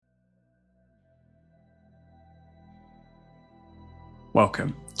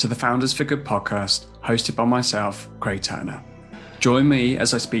Welcome to the Founders for Good podcast, hosted by myself, Craig Turner. Join me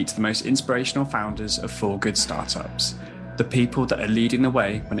as I speak to the most inspirational founders of for good startups, the people that are leading the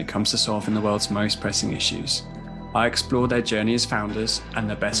way when it comes to solving the world's most pressing issues. I explore their journey as founders and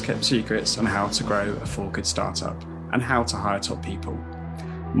their best kept secrets on how to grow a for good startup and how to hire top people.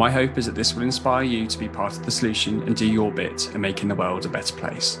 My hope is that this will inspire you to be part of the solution and do your bit in making the world a better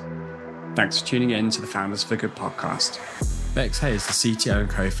place. Thanks for tuning in to the Founders for Good podcast. Bex Hay is the CTO and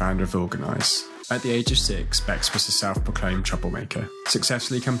co-founder of Organise. At the age of 6, Bex was a self-proclaimed troublemaker,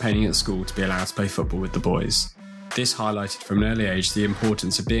 successfully campaigning at school to be allowed to play football with the boys. This highlighted from an early age the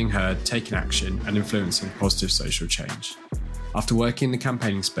importance of being heard, taking action, and influencing positive social change. After working in the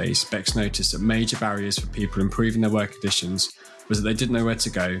campaigning space, Bex noticed that major barriers for people improving their work conditions was that they didn't know where to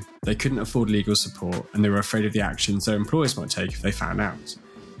go, they couldn't afford legal support, and they were afraid of the actions their employers might take if they found out.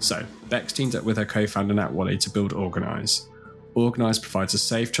 So, Bex teamed up with her co-founder Nat Wally to build Organise. Organise provides a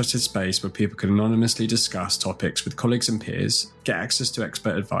safe, trusted space where people can anonymously discuss topics with colleagues and peers, get access to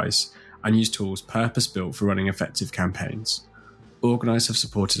expert advice, and use tools purpose-built for running effective campaigns. Organise have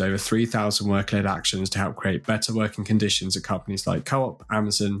supported over 3,000 work-led actions to help create better working conditions at companies like Co-op,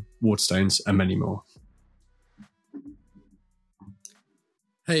 Amazon, Waterstones, and many more.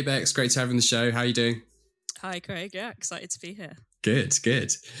 Hey Bex, great to have you on the show. How are you doing? Hi Craig, yeah, excited to be here. Good.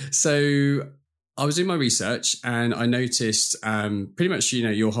 So I was doing my research and I noticed pretty much,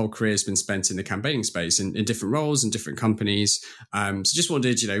 your whole career has been spent in the campaigning space in different roles and different companies. So just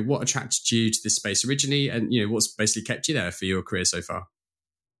wondered, what attracted you to this space originally and, what's basically kept you there for your career so far?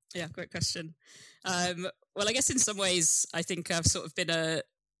 Yeah, great question. Well, I guess in some ways, I think I've sort of been a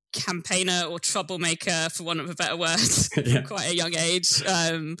campaigner or troublemaker, for want of a better word, from quite a young age.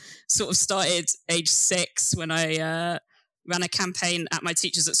 Sort of started age 6 when I ran a campaign at my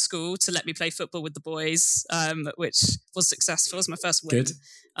teachers at school to let me play football with the boys, which was successful. It was my first win. Good.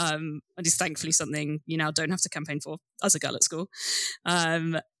 And is thankfully something you now don't have to campaign for as a girl at school.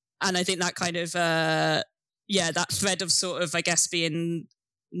 And I think that kind of, that thread of sort of, I guess, being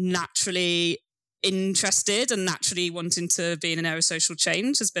naturally interested and naturally wanting to be in an area of social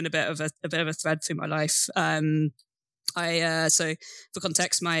change has been a bit of a thread through my life. So for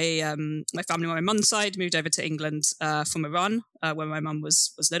context, my family on my mum's side moved over to England from Iran when my mum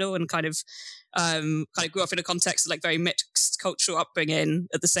was little, and kind of grew up in a context of like very mixed cultural upbringing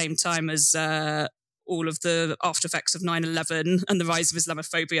at the same time as all of the after effects of 9/11 and the rise of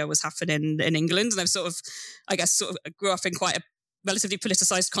Islamophobia was happening in England. And I've sort of grew up in quite a relatively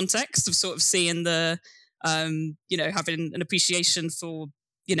politicized context of sort of seeing the having an appreciation for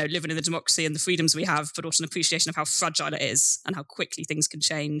living in the democracy and the freedoms we have, but also an appreciation of how fragile it is and how quickly things can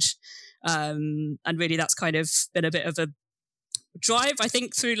change. And really that's kind of been a bit of a drive, I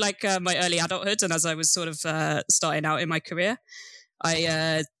think, through my early adulthood. And as I was sort of starting out in my career,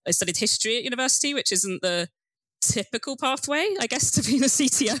 I studied history at university, which isn't the typical pathway, I guess, to being a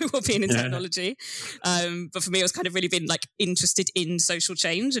CTO or being in technology. But for me, it was kind of really been interested in social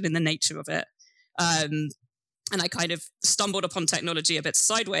change and in the nature of it. And I kind of stumbled upon technology a bit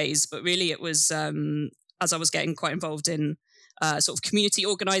sideways, but really it was as I was getting quite involved in sort of community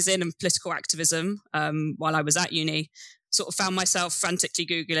organising and political activism while I was at uni, sort of found myself frantically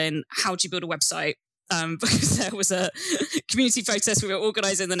Googling, how do you build a website? Because there was a community protest we were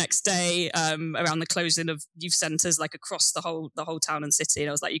organising the next day around the closing of youth centres across the whole town and city. And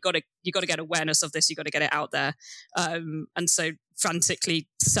I was like, you got to get awareness of this, you got to get it out there. And so frantically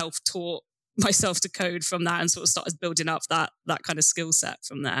self-taught myself to code from that and sort of started building up that kind of skill set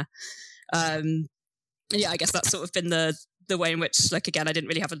from there. I guess that's sort of been the way in which, again, I didn't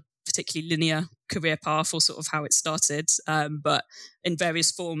really have a particularly linear career path or sort of how it started, but in various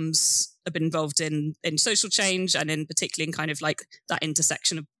forms I've been involved in social change and in particularly in kind of that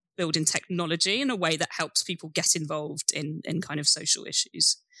intersection of building technology in a way that helps people get involved in kind of social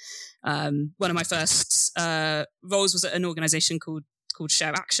issues. One of my first roles was at an organisation called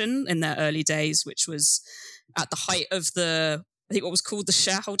Share Action in their early days, which was at the height of what was called the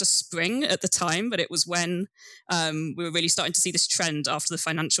shareholder spring at the time, but it was when we were really starting to see this trend after the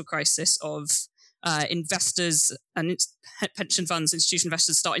financial crisis of investors and pension funds, institutional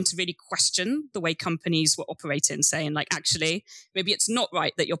investors starting to really question the way companies were operating, saying actually, maybe it's not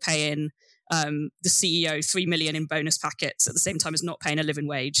right that you're paying the CEO $3 million in bonus packets at the same time as not paying a living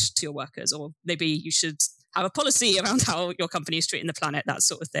wage to your workers, or maybe you should have a policy around how your company is treating the planet, that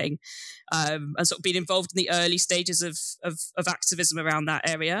sort of thing. And sort of being involved in the early stages of activism around that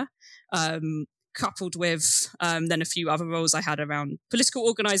area, coupled with then a few other roles I had around political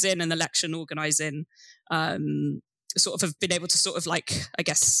organising and election organising, sort of have been able to sort of I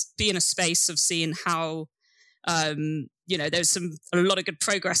guess, be in a space of seeing how there's a lot of good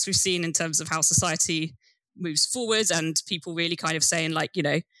progress we've seen in terms of how society moves forward, and people really kind of saying like,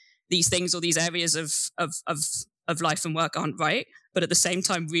 these things or these areas of life and work aren't right. But at the same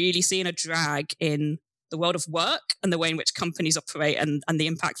time, really seeing a drag in the world of work and the way in which companies operate and the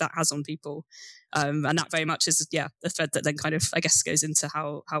impact that has on people. And that very much is, the thread that then kind of, I guess, goes into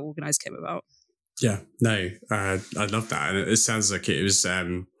how Organise came about. Yeah, no, I love that. And it sounds like it was,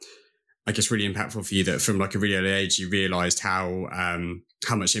 I guess, really impactful for you that from like a really early age, you realised how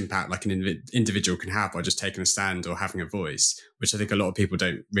much impact like an individual can have by just taking a stand or having a voice, which I think a lot of people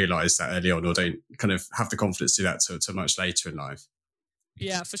don't realise that early on, or don't kind of have the confidence to do that till much later in life.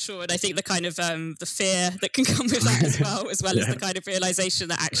 Yeah, for sure. And I think the kind of the fear that can come with that as well as the kind of realisation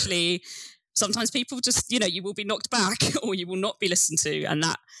that actually sometimes people just, you will be knocked back or you will not be listened to. And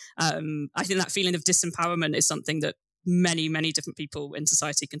that, I think that feeling of disempowerment is something that many, many different people in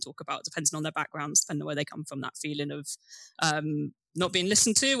society can talk about, depending on their backgrounds, depending on where they come from, that feeling of not being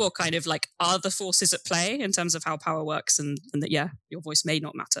listened to, or kind of like other forces at play in terms of how power works, and that, your voice may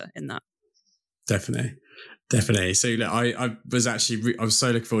not matter in that. Definitely. So look, I was actually, I was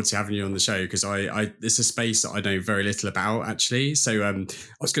so looking forward to having you on the show, because it's a space that I know very little about actually. So I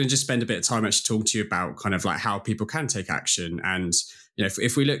was going to just spend a bit of time actually talking to you about kind of like how people can take action. And,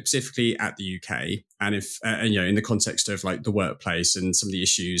 if we look specifically at the UK, and if, in the context of like the workplace and some of the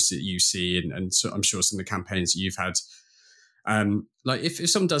issues that you see, and so I'm sure some of the campaigns that you've had, like if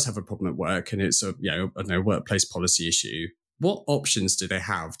someone does have a problem at work and it's a, workplace policy issue, what options do they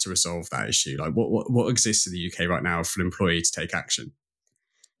have to resolve that issue? Like what exists in the UK right now for an employee to take action?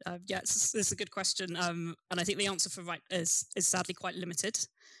 It's a good question. And I think the answer for is sadly quite limited,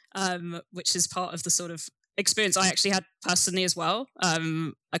 which is part of the sort of experience I actually had personally as well.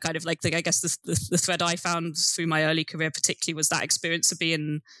 I kind of like, I guess the thread I found through my early career particularly was that experience of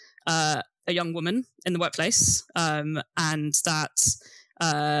being a young woman in the workplace. And that,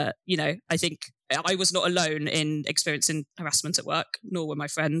 I think I was not alone in experiencing harassment at work, nor were my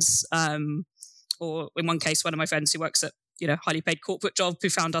friends. Or in one case, one of my friends who works at highly paid corporate job who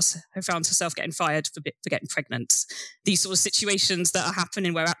found herself getting fired for getting pregnant. These sort of situations that are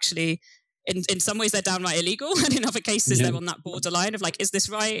happening where actually in some ways they're downright illegal, and in other cases they're on that borderline of like, is this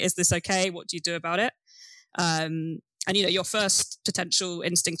right? Is this okay? What do you do about it? And your first potential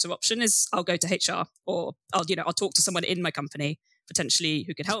instinct or option is I'll go to HR, or I'll talk to someone in my company potentially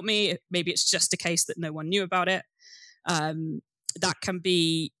who could help me. Maybe it's just a case that no one knew about it. That can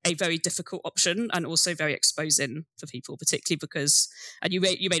be a very difficult option and also very exposing for people, particularly because, and you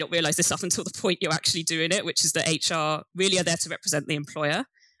may not realize this up until the point you're actually doing it, which is that HR really are there to represent the employer.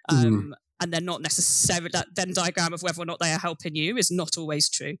 And they're not necessarily, that Venn diagram of whether or not they are helping you is not always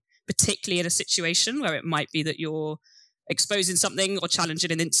true, particularly in a situation where it might be that you're exposing something or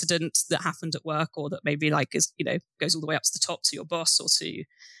challenging an incident that happened at work, or that maybe like is, goes all the way up to the top to your boss or to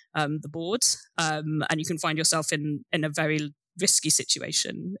the board. And you can find yourself in a very risky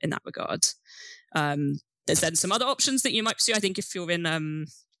situation in that regard. There's then some other options that you might pursue. I think if you're in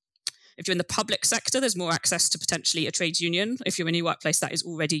the public sector, there's more access to potentially a trade union. If you're in a workplace that is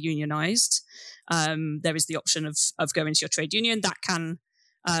already unionized, there is the option of going to your trade union. That can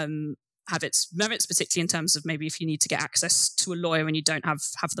have its merits, particularly in terms of maybe if you need to get access to a lawyer and you don't have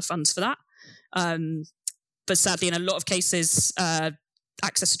the funds for that. But sadly, in a lot of cases,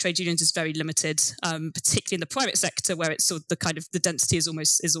 access to trade unions is very limited, particularly in the private sector, where it's sort of the density is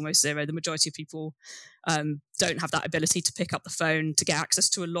almost zero. The majority of people don't have that ability to pick up the phone, to get access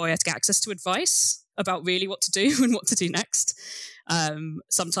to a lawyer, to get access to advice about really what to do and what to do next.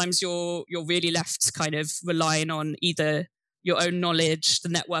 Sometimes you're really left kind of relying on either your own knowledge, the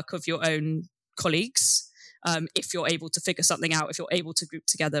network of your own colleagues, if you're able to figure something out, if you're able to group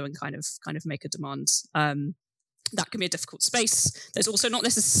together and kind of make a demand. That can be a difficult space. There's also not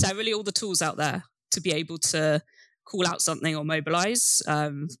necessarily all the tools out there to be able to call out something or mobilize.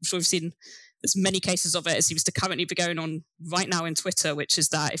 I'm sure we've seen there's many cases of it. It seems to currently be going on right now in Twitter, which is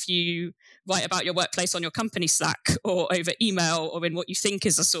that if you write about your workplace on your company Slack or over email or in what you think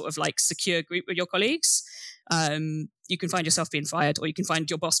is a sort of like secure group with your colleagues, you can find yourself being fired, or you can find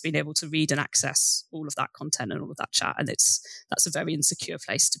your boss being able to read and access all of that content and all of that chat. And that's a very insecure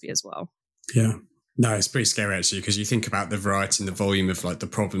place to be as well. Yeah. No, it's pretty scary actually, because you think about the variety and the volume of like the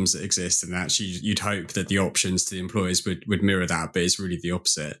problems that exist, and actually you'd hope that the options to the employers would mirror that, but it's really the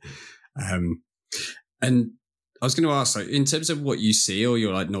opposite. And I was going to ask, like, in terms of what you see or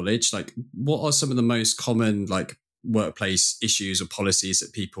your like knowledge, like what are some of the most common like workplace issues or policies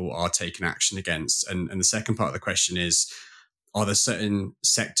that people are taking action against? And the second part of the question is, are there certain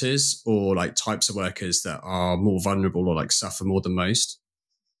sectors or like types of workers that are more vulnerable or like suffer more than most?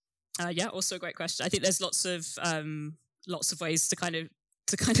 Also a great question. I think there's lots of lots of ways to kind of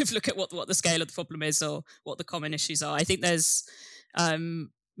look at what the scale of the problem is or what the common issues are. I think there's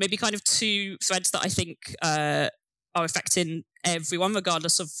maybe kind of two threads that I think are affecting everyone,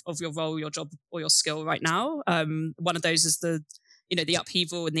 regardless of your role, your job, or your skill right now. One of those is the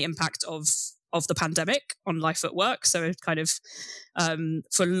upheaval and the impact of the pandemic on life at work. So kind of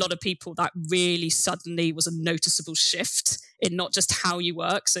for a lot of people, that really suddenly was a noticeable shift in not just how you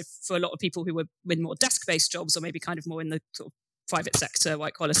work. So for a lot of people who were in more desk-based jobs or maybe kind of more in the sort of private sector,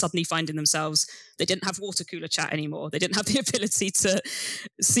 white collar, suddenly finding themselves, they didn't have water cooler chat anymore. They didn't have the ability to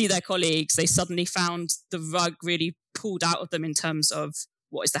see their colleagues. They suddenly found the rug really pulled out of them in terms of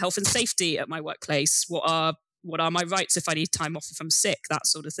what is the health and safety at my workplace? What are my rights if I need time off if I'm sick? That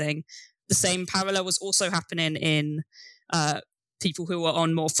sort of thing. The same parallel was also happening in people who were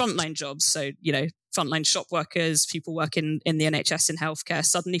on more frontline jobs. So, frontline shop workers, people working in the NHS in healthcare,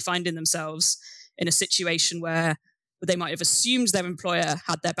 suddenly finding themselves in a situation where they might have assumed their employer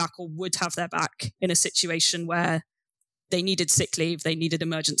had their back or would have their back in a situation where they needed sick leave, they needed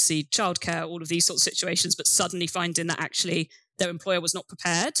emergency childcare, all of these sorts of situations, but suddenly finding that actually their employer was not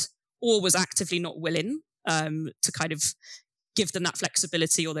prepared or was actively not willing to kind of give them that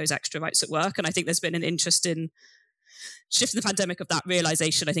flexibility or those extra rights at work. And I think there's been an interesting shift in the pandemic of that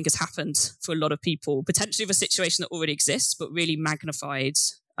realization, I think, has happened for a lot of people, potentially of a situation that already exists, but really magnified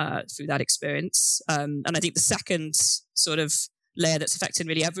through that experience. And I think the second sort of layer that's affecting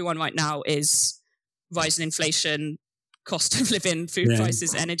really everyone right now is rising inflation, cost of living, food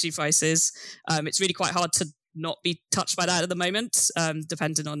prices, energy prices. It's really quite hard to not be touched by that at the moment,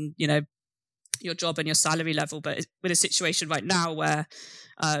 depending on, your job and your salary level. But with a situation right now where,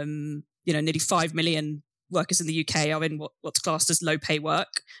 nearly 5 million workers in the UK are in what's classed as low pay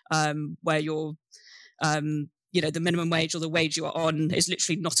work, where you're, the minimum wage or the wage you are on is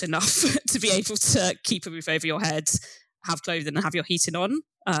literally not enough to be able to keep a roof over your head, have clothing and have your heating on.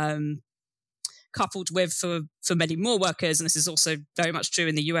 Coupled with for many more workers, and this is also very much true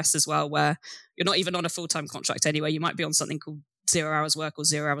in the US as well, where you're not even on a full-time contract anyway. You might be on something called 0 hours work or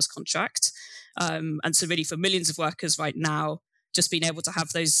 0 hours contract. And so really for millions of workers right now, just being able to have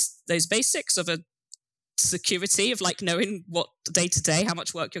those basics of a security of like knowing what day to day, how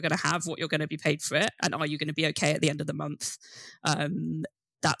much work you're going to have, what you're going to be paid for it, and are you going to be okay at the end of the month?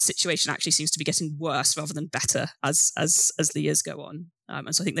 That situation actually seems to be getting worse rather than better as the years go on.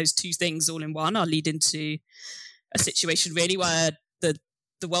 And so I think those two things all in one are leading to a situation really where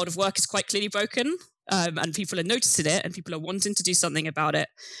the world of work is quite clearly broken, and people are noticing it and people are wanting to do something about it.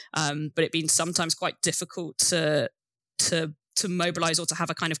 But it being sometimes quite difficult to mobilize or to have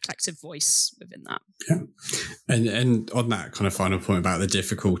a kind of collective voice within that. Yeah. And on that kind of final point about the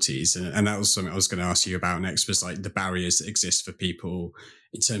difficulties, and that was something I was going to ask you about next, was like the barriers that exist for people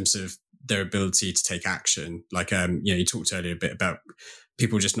in terms of their ability to take action. Like, you talked earlier a bit about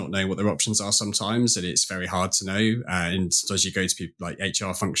people just not knowing what their options are sometimes, and it's very hard to know. And sometimes you go to people like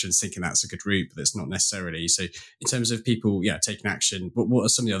HR functions thinking that's a good route, but it's not necessarily. So in terms of people, taking action, what are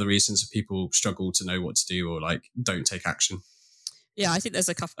some of the other reasons that people struggle to know what to do or like don't take action? Yeah, I think there's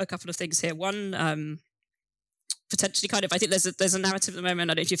a couple of things here. One, potentially kind of, I think there's a narrative at the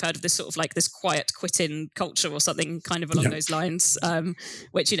moment. I don't know if you've heard of this sort of like this quiet quitting culture or something kind of along those lines,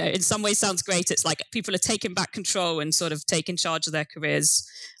 which, in some ways sounds great. It's like people are taking back control and sort of taking charge of their careers.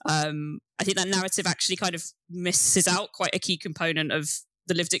 I think that narrative actually kind of misses out quite a key component of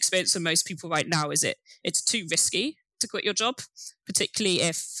the lived experience for most people right now. Is it's too risky to quit your job, particularly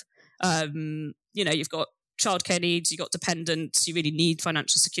if, you've got childcare needs, you've got dependents, you really need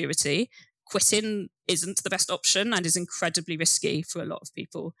financial security. Quitting isn't the best option and is incredibly risky for a lot of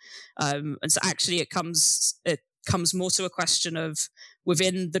people. And so actually it comes more to a question of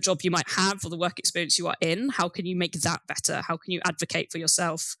within the job you might have or the work experience you are in, how can you make that better? How can you advocate for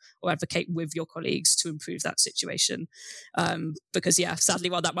yourself or advocate with your colleagues to improve that situation? Because sadly,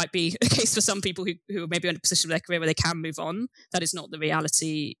 while that might be a case for some people who are maybe in a position of their career where they can move on, that is not the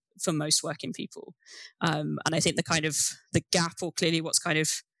reality for most working people. And I think the gap, or clearly what's kind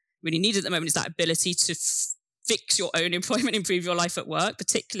of really needed at the moment, is that ability to fix your own employment, improve your life at work,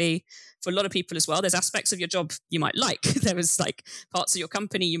 particularly for a lot of people as well. There's aspects of your job you might like. There is like parts of your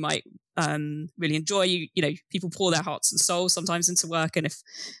company you might really enjoy. People pour their hearts and souls sometimes into work. And if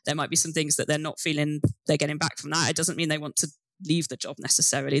there might be some things that they're not feeling they're getting back from that, it doesn't mean they want to leave the job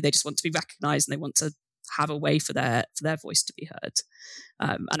necessarily. They just want to be recognized and they want to have a way for their voice to be heard.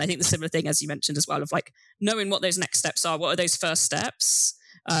 And I think the similar thing, as you mentioned as well, of like knowing what those next steps are, what are those first steps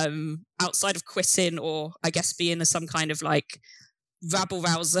outside of quitting, or I guess being some kind of like rabble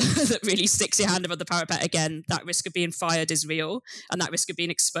rouser that really sticks your hand above the parapet again, that risk of being fired is real, and that risk of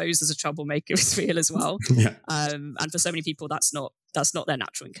being exposed as a troublemaker is real as well. Yeah. And for so many people, that's not their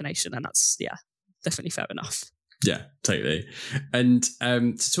natural inclination, and that's definitely fair enough. Yeah, totally. And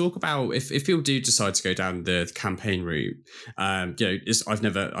to talk about if people do decide to go down the campaign route, I've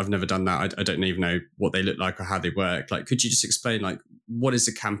never done that. I don't even know what they look like or how they work. Like, could you just explain, like, what is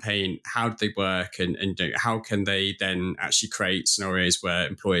a campaign? How do they work? And how can they then actually create scenarios where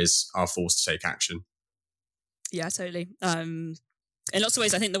employers are forced to take action? Yeah, totally. In lots of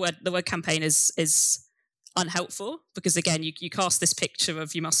ways, I think the word campaign is unhelpful, because again, you cast this picture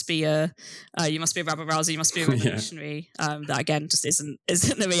of you must be a rabble rouser, you must be a revolutionary. That again just isn't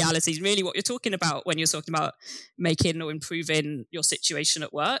the reality. Really, what you're talking about when you're talking about making or improving your situation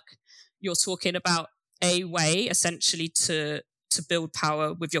at work, you're talking about a way essentially to build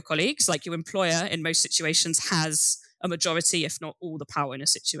power with your colleagues. Like, your employer in most situations has a majority, if not all, the power in a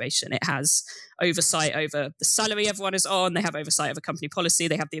situation. It has oversight over the salary everyone is on. They have oversight over company policy.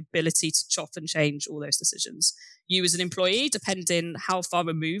 They have the ability to chop and change all those decisions. You as an employee, depending how far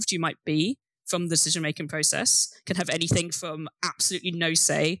removed you might be from the decision-making process, can have anything from absolutely no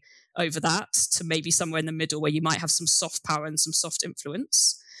say over that to maybe somewhere in the middle where you might have some soft power and some soft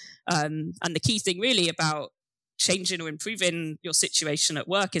influence. And the key thing really about changing or improving your situation at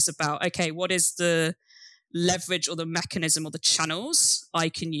work is about, okay, what is the leverage or the mechanism or the channels I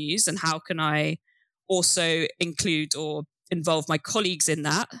can use, and how can I also include or involve my colleagues in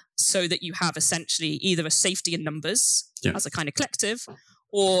that, so that you have essentially either a safety in numbers as a kind of collective,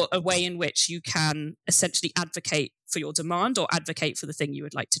 or a way in which you can essentially advocate for your demand or advocate for the thing you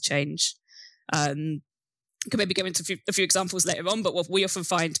would like to change. Can maybe go into a few examples later on, but what we often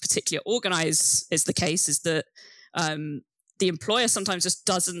find, particularly at Organise, is the case is that the employer sometimes just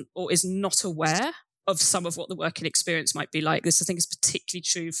doesn't or is not aware of some of what the working experience might be like. This, I think, is particularly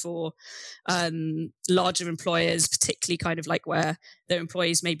true for larger employers, particularly kind of like where their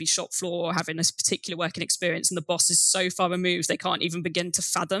employees may be shop floor or having this particular working experience, and the boss is so far removed they can't even begin to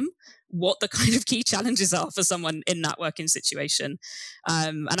fathom what the kind of key challenges are for someone in that working situation.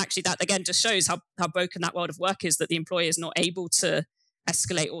 And actually that, again, just shows how broken that world of work is, that the employer is not able to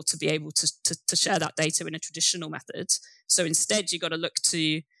escalate or to be able to share that data in a traditional method. So instead, you've got to look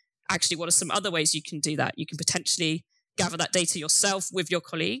to actually, what are some other ways you can do that? You can potentially gather that data yourself with your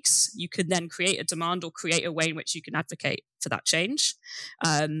colleagues. You can then create a demand or create a way in which you can advocate for that change.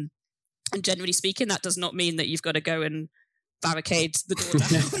 And generally speaking, that does not mean that you've got to go and barricade the door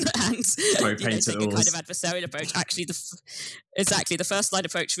down and take a kind of adversarial approach. Actually, the first line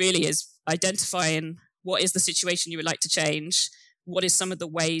approach really is identifying what is the situation you would like to change, what is some of the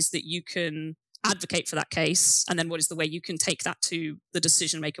ways that you can advocate for that case, and then what is the way you can take that to the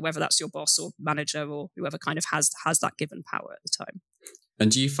decision maker, whether that's your boss or manager or whoever kind of has that given power at the time. And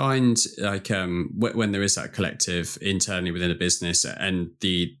do you find, like, when there is that collective internally within a business, and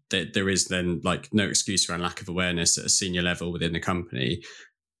there is then like no excuse around lack of awareness at a senior level within the company,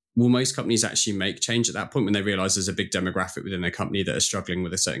 will most companies actually make change at that point when they realize there's a big demographic within their company that are struggling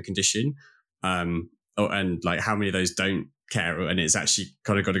with a certain condition? And like, how many of those don't care, and it's actually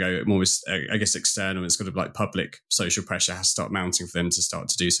kind of got to go more, I guess, external. It's got to be like public social pressure has to start mounting for them to start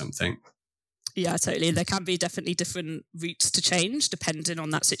to do something. Yeah, totally. There can be definitely different routes to change depending on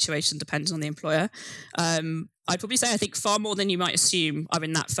that situation, depending on the employer. I'd probably say I think far more than you might assume are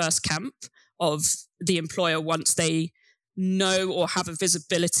in that first camp of the employer once they know or have a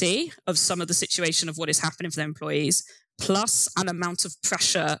visibility of some of the situation of what is happening for their employees, plus an amount of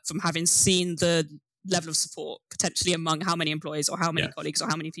pressure from having seen the level of support potentially among how many employees or how many colleagues or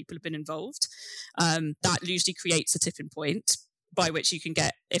how many people have been involved. That usually creates a tipping point by which you can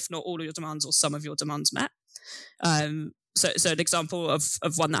get, if not all of your demands or some of your demands met. So an example of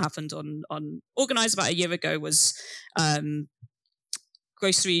one that happened on Organise about a year ago was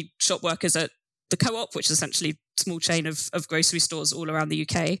grocery shop workers at the Co-op, which is essentially a small chain of grocery stores all around the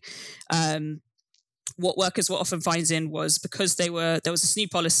UK. What workers were often finding was, because there was this new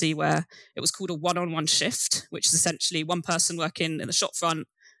policy where it was called a one-on-one shift, which is essentially one person working in the shop front,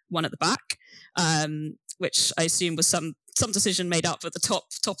 one at the back, which I assume was some decision made up at the top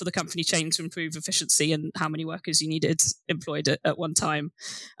of the company chain to improve efficiency and how many workers you needed employed at one time.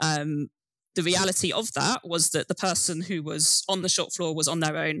 The reality of that was that the person who was on the shop floor was on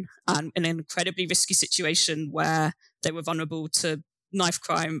their own and in an incredibly risky situation where they were vulnerable to knife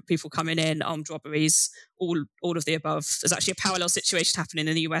crime, people coming in, armed robberies, all of the above. There's actually a parallel situation happening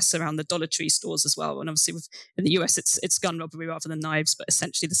in the US around the Dollar Tree stores as well. And obviously in the US, it's gun robbery rather than knives, but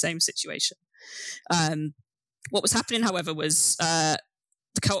essentially the same situation. What was happening, however, was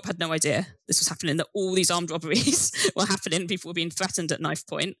the co-op had no idea this was happening, that all these armed robberies were happening. People were being threatened at knife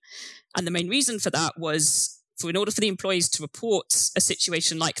point. And the main reason for that was in order for the employees to report a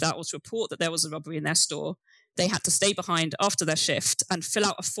situation like that, or to report that there was a robbery in their store, they had to stay behind after their shift and fill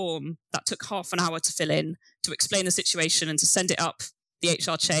out a form that took half an hour to fill in, to explain the situation and to send it up the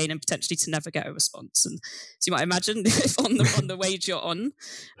HR chain, and potentially to never get a response. And so you might imagine, if on the wage you're on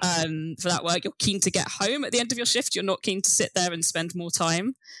for that work, you're keen to get home at the end of your shift. You're not keen to sit there and spend more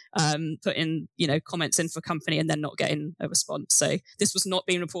time putting comments in for a company and then not getting a response. So this was not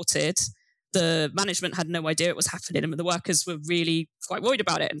being reported. The management had no idea it was happening, and the workers were really quite worried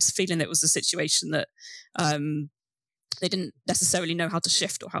about it and feeling that it was a situation that they didn't necessarily know how to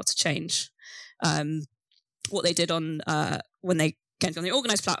shift or how to change. What they did when they came on the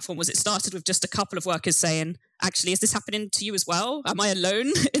Organise platform was, it started with just a couple of workers saying, actually, is this happening to you as well? Am I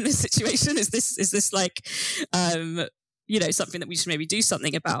alone in this situation? Is this like something that we should maybe do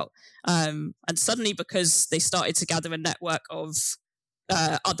something about? And suddenly, because they started to gather a network of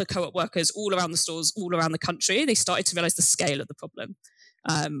other co-op workers all around the stores, all around the country, they started to realize the scale of the problem.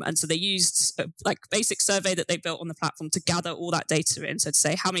 And so they used a basic survey that they built on the platform to gather all that data in. So to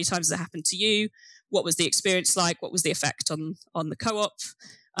say, how many times has it happened to you? What was the experience like? What was the effect on the co-op?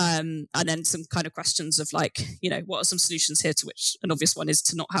 And then some kind of questions of what are some solutions here, to which an obvious one is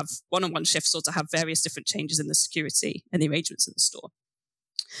to not have one-on-one shifts, or to have various different changes in the security and the arrangements in the store.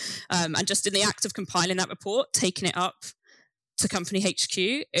 And just in the act of compiling that report, taking it up to company HQ,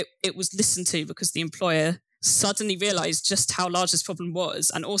 it was listened to, because the employer suddenly realized just how large this problem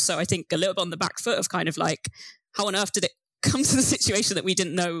was. And also, I think, a little bit on the back foot of how on earth did it come to the situation that we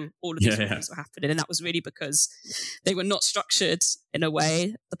didn't know all of these problems were happening? And that was really because they were not structured in a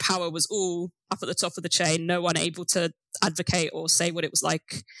way. The power was all up at the top of the chain, no one able to advocate or say what it was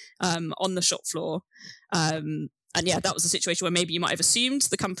like on the shop floor. And that was a situation where maybe you might have assumed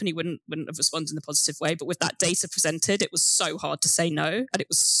the company wouldn't have responded in a positive way. But with that data presented, it was so hard to say no. And it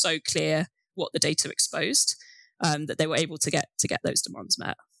was so clear what the data exposed, that they were able to get those demands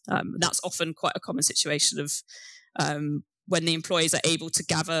met. And that's often quite a common situation of when the employees are able to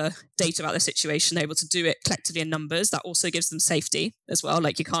gather data about their situation, they're able to do it collectively in numbers. That also gives them safety as well.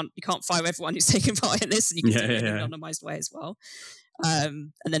 You can't fire everyone who's taken part in this, and you can do it in an anonymized way as well.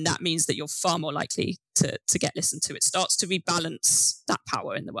 And then that means that you're far more likely to get listened to. It starts to rebalance that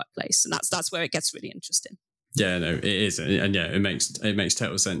power in the workplace, and that's where it gets really interesting. Yeah, no, it is. And it makes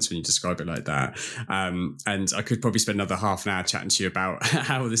total sense when you describe it like that. And I could probably spend another half an hour chatting to you about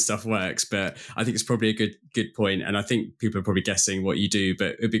how this stuff works, but I think it's probably a good point. And I think people are probably guessing what you do,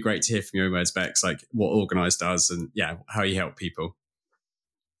 but it'd be great to hear from your own words, Bex, what Organise does and how you help people.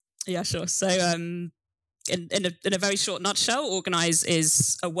 Yeah, sure. So in a very short nutshell, Organise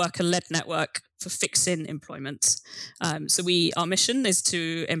is a worker-led network for fixing employment. So our mission is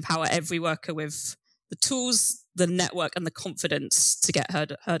to empower every worker with the tools, the network, and the confidence to get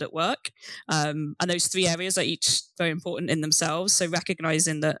heard at work. And those three areas are each very important in themselves. So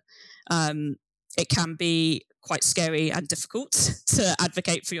recognizing that it can be quite scary and difficult to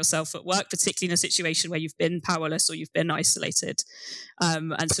advocate for yourself at work, particularly in a situation where you've been powerless or you've been isolated.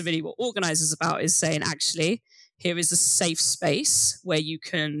 And so really what Organise is about is saying, actually, here is a safe space where you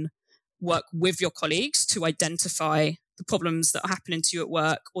can work with your colleagues to identify the problems that are happening to you at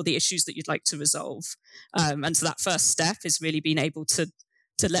work or the issues that you'd like to resolve. And so that first step is really being able to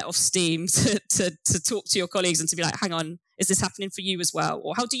let off steam, to talk to your colleagues and to be like, hang on, is this happening for you as well?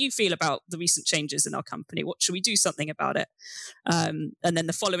 Or how do you feel about the recent changes in our company? What should we do something about it? And then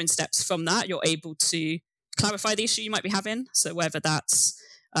the following steps from that, you're able to clarify the issue you might be having. So whether that's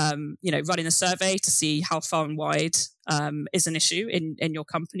running a survey to see how far and wide is an issue in your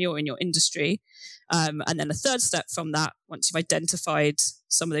company or in your industry. And then the third step from that, once you've identified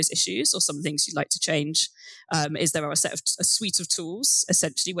some of those issues or some of the things you'd like to change, is there are a suite of tools,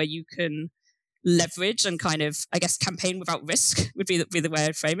 essentially, where you can leverage and kind of, I guess, campaign without risk would be the way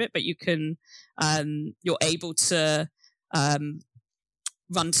I'd frame it. But you can, you're able to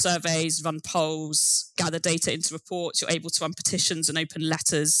run surveys, run polls, gather data into reports. You're able to run petitions and open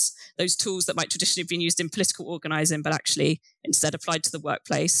letters, those tools that might traditionally have been used in political organising, but actually instead applied to the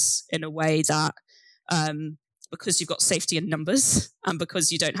workplace in a way that, because you've got safety in numbers and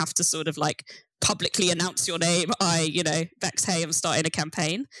because you don't have to sort of publicly announce your name, Bex Hay, I'm starting a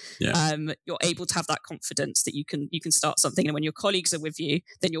campaign. Yeah. You're able to have that confidence that you can start something. And when your colleagues are with you,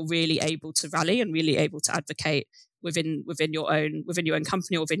 then you're really able to rally and really able to advocate within your own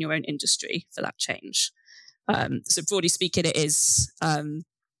company or within your own industry for that change. So broadly speaking, it is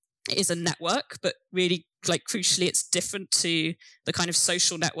a network, but really crucially, it's different to the kind of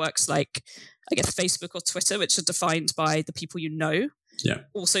social networks like, I guess, Facebook or Twitter, which are defined by the people you know.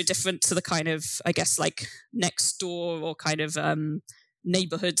 Also different to the kind of, I guess, like next door or kind of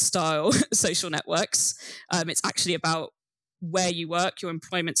neighborhood style social networks. It's actually about where you work, your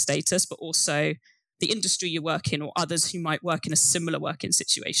employment status, but also the industry you work in or others who might work in a similar working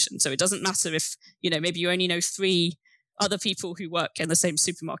situation. So it doesn't matter if, maybe you only know 3 other people who work in the same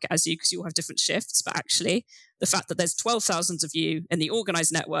supermarket as you because you all have different shifts. But actually, the fact that there's 12,000 of you in the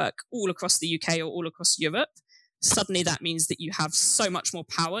Organise network all across the UK or all across Europe, suddenly that means that you have so much more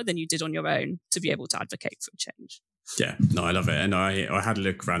power than you did on your own to be able to advocate for change. Yeah, no, I love it. And I had a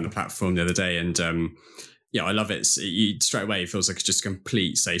look around the platform the other day and I love it. Straight away, it feels like it's just a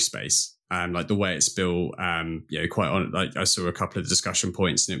complete safe space. Like the way it's built, quite on. Like I saw a couple of the discussion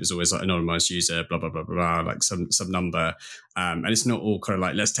points, and it was always like anonymized user, blah blah blah blah blah, like some number, and it's not all kind of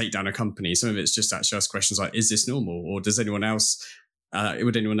like let's take down a company. Some of it's just actually ask questions like, is this normal, or does anyone else?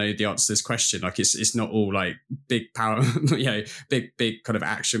 Would anyone know the answer to this question? Like it's not all like big power, big kind of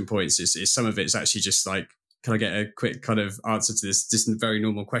action points. It's some of it's actually just like, can I get a quick kind of answer to this just a very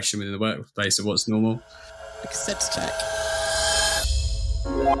normal question within the workplace of what's normal? Like a sense check.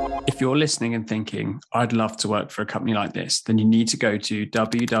 If you're listening and thinking, I'd love to work for a company like this, then you need to go to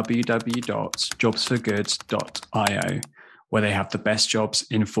www.jobsforgood.io, where they have the best jobs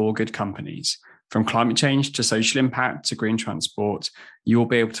in for good companies. From climate change to social impact to green transport, you'll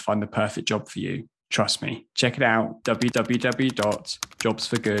be able to find the perfect job for you. Trust me. Check it out,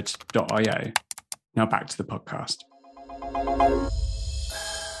 www.jobsforgood.io. Now back to the podcast.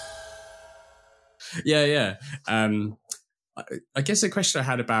 Yeah. I guess a question I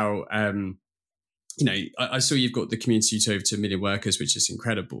had about, I saw you've got the community to over 2 million workers, which is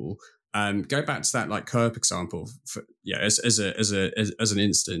incredible. Go back to that like co-op example, as an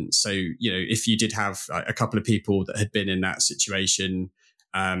instance. So if you did have a couple of people that had been in that situation,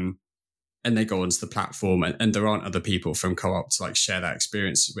 and they go onto the platform, and there aren't other people from co-op to like share that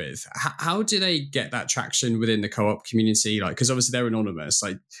experience with, how do they get that traction within the co-op community? Like, because obviously they're anonymous.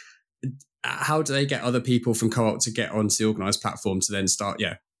 Like, how do they get other people from co-op to get onto the Organise platform to then start,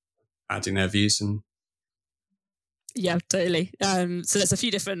 adding their views? And yeah, totally. So there's a few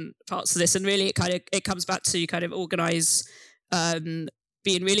different parts to this, and really it comes back to kind of Organise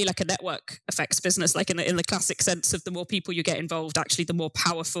being really like a network effects business, like in the classic sense of the more people you get involved, actually the more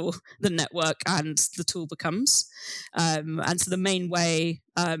powerful the network and the tool becomes. And so the main way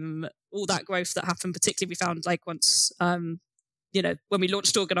all that growth that happened, particularly we found like once when we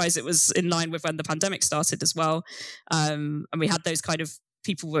launched Organise, it was in line with when the pandemic started as well. And we had those kind of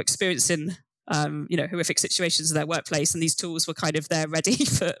people were experiencing, horrific situations in their workplace, and these tools were kind of there ready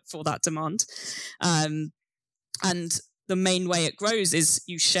for that demand. And the main way it grows is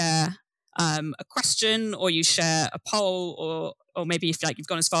you share a question, or you share a poll, or maybe if like you've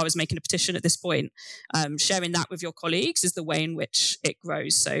gone as far as making a petition at this point, sharing that with your colleagues is the way in which it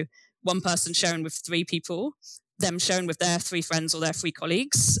grows. So one person sharing with 3 people, them sharing with their 3 friends or their 3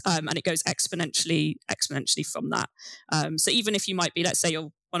 colleagues, and it goes exponentially from that. So even if you might be, let's say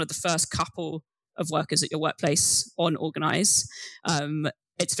you're one of the first couple of workers at your workplace on Organise,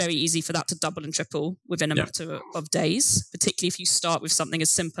 it's very easy for that to double and triple within a matter of days, particularly if you start with something as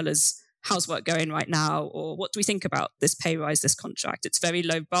simple as how's work going right now, or what do we think about this pay rise, this contract. It's very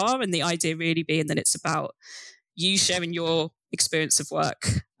low bar, and the idea really being that it's about you sharing your experience of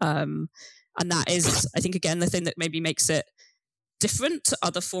work. And that is, I think, again, the thing that maybe makes it different to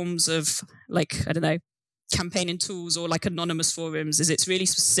other forms of, like, I don't know, campaigning tools or like anonymous forums, is it's really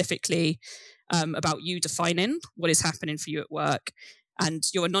specifically about you defining what is happening for you at work. And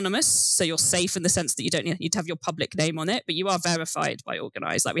you're anonymous, so you're safe in the sense that you don't need to have your public name on it, but you are verified by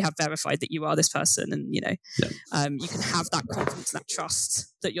Organise. Like, we have verified that you are this person, and you can have that confidence and that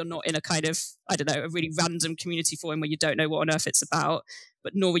trust that you're not in a kind of, I don't know, a really random community forum where you don't know what on earth it's about,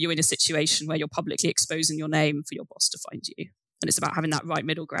 but nor are you in a situation where you're publicly exposing your name for your boss to find you. And it's about having that right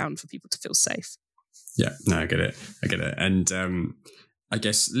middle ground for people to feel safe. Yeah, no, I get it. And I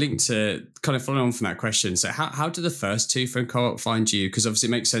guess linked to kind of following on from that question. So how do the first 2 from co-op find you? Because obviously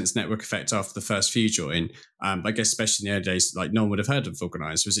it makes sense, network effect after the first few join. I guess especially in the early days, like no one would have heard of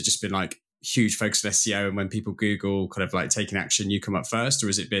Organise. Was it just been like huge focus on SEO, and when people Google kind of like taking action, you come up first? Or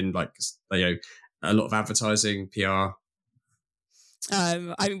has it been like, a lot of advertising, PR?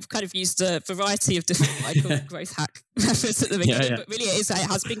 I've kind of used a variety of different growth hack methods at the beginning, but really it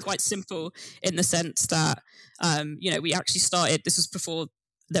has been quite simple in the sense that, we actually started, this was before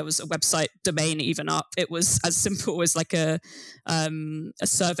there was a website domain even up. It was as simple as like a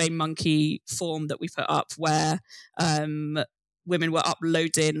Survey Monkey form that we put up where women were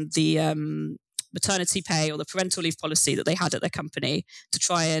uploading the maternity pay or the parental leave policy that they had at their company to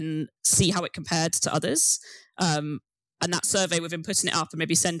try and see how it compared to others. And that survey, within putting it up and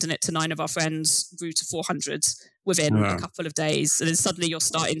maybe sending it to 9 of our friends, grew to 400 within a couple of days. And then suddenly you're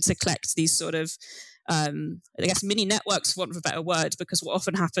starting to collect these sort of, I guess, mini networks, for want of a better word, because what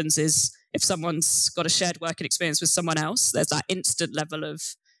often happens is if someone's got a shared working experience with someone else, there's that instant level of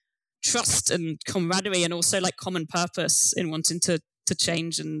trust and camaraderie, and also like common purpose in wanting to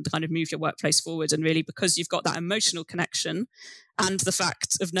change and kind of move your workplace forward. And really, because you've got that emotional connection and the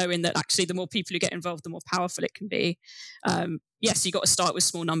fact of knowing that actually the more people who get involved, the more powerful it can be. Yes, you got to start with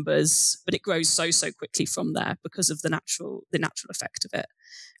small numbers, but it grows so quickly from there because of the natural effect of it.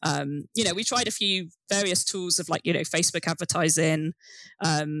 We tried a few various tools of like, Facebook advertising,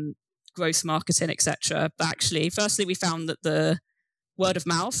 growth marketing, etc. But actually, firstly, we found that the word of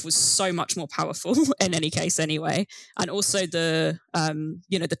mouth was so much more powerful in any case anyway. And also the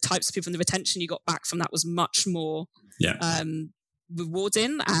types of people and the retention you got back from that was much more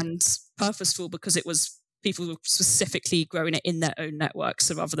rewarding and purposeful, because it was people who were specifically growing it in their own networks.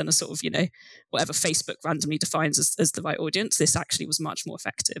 So rather than a sort of, whatever Facebook randomly defines as the right audience, this actually was much more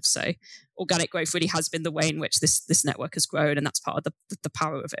effective. So organic growth really has been the way in which this network has grown. And that's part of the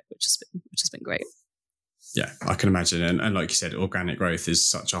power of it, which has been great. Yeah, I can imagine. And like you said, organic growth is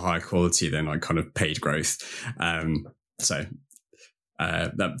such a higher quality than like kind of paid growth. So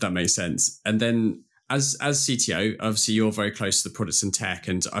that makes sense. And then as CTO, obviously you're very close to the products and tech.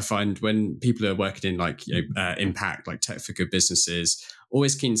 And I find when people are working in like, impact, like tech for good businesses,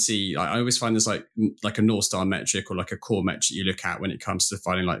 always keen to see, I always find there's like a North Star metric or like a core metric you look at when it comes to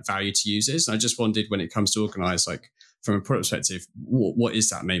finding like value to users. And I just wondered, when it comes to Organise, like, from a product perspective, what is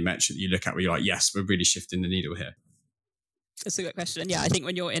that main metric that you look at where you're like, yes, we're really shifting the needle here? That's a good question. And yeah, I think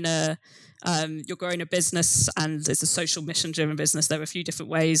when you're in you're growing a business and it's a social mission driven business, there are a few different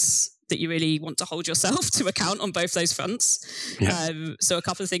ways that you really want to hold yourself to account on both those fronts. Yeah. So a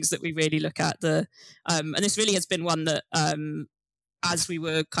couple of things that we really look at, and this really has been one that as we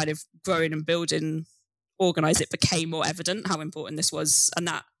were kind of growing and building Organise, it became more evident how important this was. And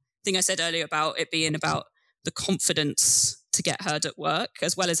that thing I said earlier about it being about the confidence to get heard at work,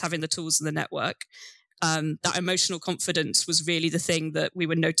 as well as having the tools and the network. That emotional confidence was really the thing that we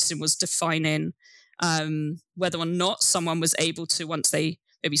were noticing was defining whether or not someone was able to, once they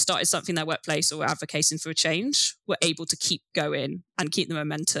maybe started something in their workplace or were advocating for a change, were able to keep going and keep the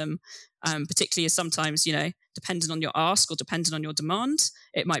momentum. Particularly as sometimes, depending on your ask or depending on your demand,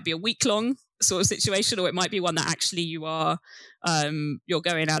 it might be a week-long sort of situation, or it might be one that actually you're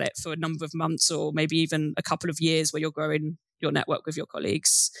going at it for a number of months or maybe even a couple of years, where you're growing your network with your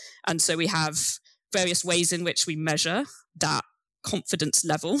colleagues. And so we have various ways in which we measure that confidence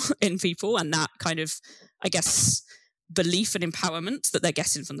level in people and that kind of, I guess, belief and empowerment that they're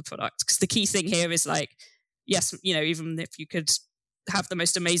getting from the product. Because the key thing here is like, yes, even if you could have the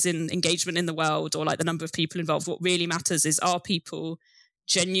most amazing engagement in the world or like the number of people involved, what really matters is, are people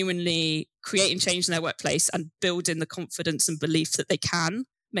genuinely creating change in their workplace and building the confidence and belief that they can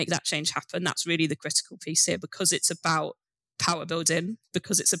make that change happen? That's really the critical piece here, because it's about power building,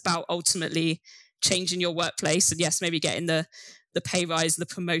 because it's about ultimately changing your workplace. And yes, maybe getting the pay rise, the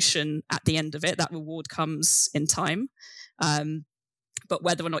promotion at the end of it, that reward comes in time. But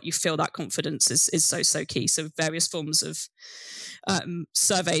whether or not you feel that confidence is so key. So various forms of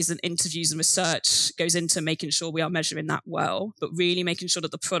surveys and interviews and research goes into making sure we are measuring that well, but really making sure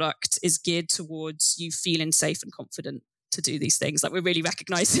that the product is geared towards you feeling safe and confident to do these things. Like, we're really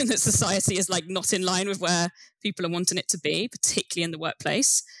recognizing that society is like not in line with where people are wanting it to be, particularly in the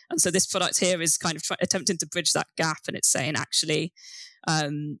workplace. And so this product here is kind of attempting to bridge that gap. And it's saying, actually,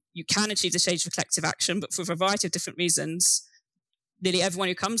 you can achieve the change for collective action, but for a variety of different reasons, nearly everyone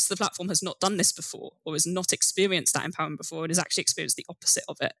who comes to the platform has not done this before or has not experienced that empowerment before and has actually experienced the opposite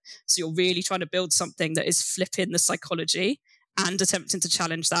of it. So you're really trying to build something that is flipping the psychology and attempting to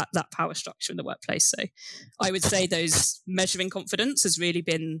challenge that power structure in the workplace. So I would say those measuring confidence has really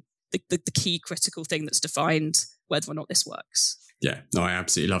been the key critical thing that's defined whether or not this works. Yeah, no, I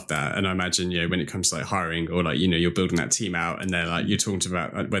absolutely love that. And I imagine, when it comes to like hiring or like, you're building that team out and they're like, you're talking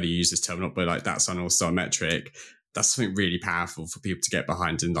about like, whether you use this term or not, but like that's an all-star metric. That's something really powerful for people to get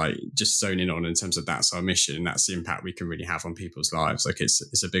behind and like just zone in on in terms of that's our mission and that's the impact we can really have on people's lives. Like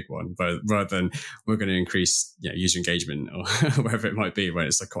it's a big one, but rather than we're going to increase user engagement or whatever it might be, where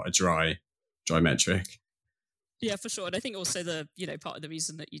it's like quite a dry metric. Yeah, for sure. And I think also the part of the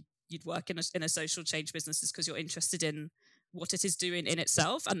reason that you'd work in a social change business is because you're interested in what it is doing in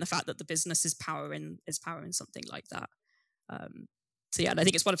itself and the fact that the business is powering something like that. So yeah, and I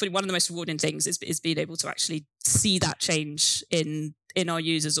think it's one of the most rewarding things is being able to actually see that change in our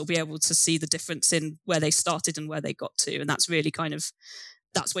users, or be able to see the difference in where they started and where they got to. And that's really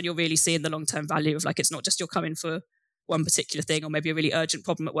that's when you're really seeing the long-term value of like, it's not just you're coming for one particular thing, or maybe a really urgent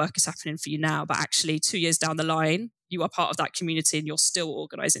problem at work is happening for you now, but actually 2 years down the line, you are part of that community and you're still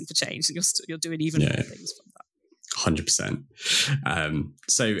organising for change, and you're doing even more things from that. 100%.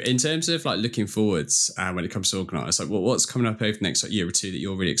 So in terms of like looking forwards when it comes to Organise, like what's coming up over the next year or two that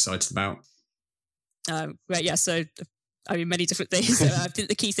you're really excited about? Right, yeah. So I mean, many different things. So I think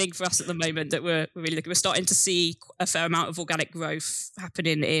the key thing for us at the moment that we're really looking, we're starting to see a fair amount of organic growth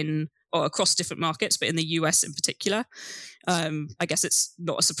happening in or across different markets, but in the US in particular. I guess it's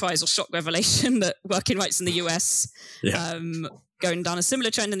not a surprise or shock revelation that working rights in the US going down a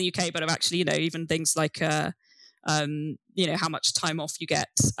similar trend in the UK, but actually, even things like how much time off you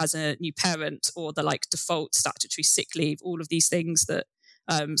get as a new parent, or the like default statutory sick leave, all of these things that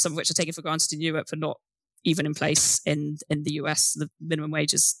some of which are taken for granted in Europe are not even in place in the US. The minimum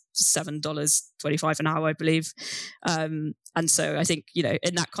wage is $7.25 an hour, I believe. And so I think,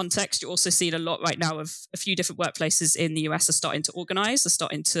 in that context, you're also seeing a lot right now of a few different workplaces in the US are starting to organise, are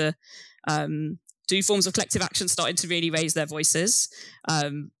starting to do forms of collective action, starting to really raise their voices,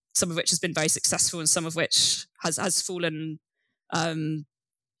 some of which has been very successful and some of which has fallen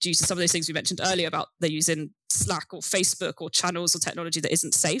due to some of those things we mentioned earlier about they're using Slack or Facebook or channels or technology that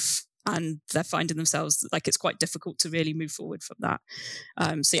isn't safe. And they're finding themselves like it's quite difficult to really move forward from that.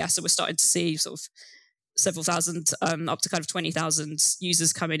 So we're starting to see sort of several thousand, up to kind of 20,000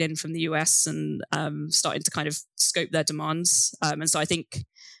 users coming in from the US and starting to kind of scope their demands. And so I think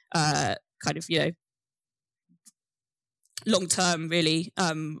long term, really,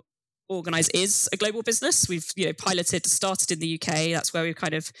 Organise is a global business. We've started in the UK. That's where we've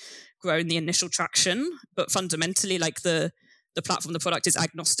kind of grown the initial traction. But fundamentally, like the platform, the product is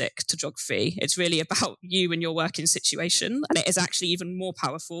agnostic to geography. It's really about you and your working situation. And it is actually even more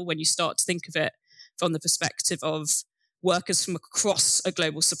powerful when you start to think of it from the perspective of workers from across a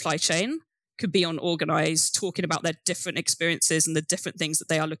global supply chain could be on Organise talking about their different experiences and the different things that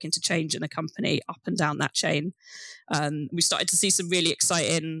they are looking to change in a company up and down that chain. We started to see some really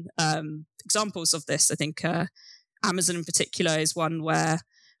exciting examples of this. I think Amazon in particular is one where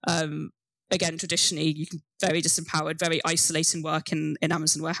again, traditionally, you can very disempowered, very isolating work in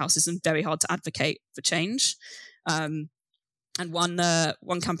Amazon warehouses and very hard to advocate for change. And one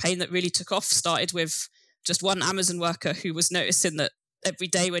campaign that really took off started with just one Amazon worker who was noticing that every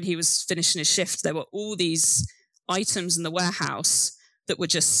day when he was finishing his shift, there were all these items in the warehouse that were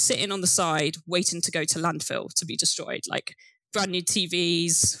just sitting on the side waiting to go to landfill to be destroyed, like brand new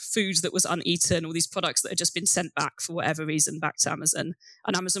TVs, food that was uneaten, all these products that had just been sent back for whatever reason back to Amazon,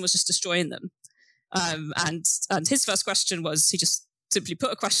 and Amazon was just destroying them. And his first question was, he just simply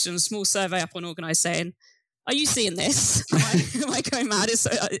put a small survey up on Organise saying, "Are you seeing this? Am I going mad? Is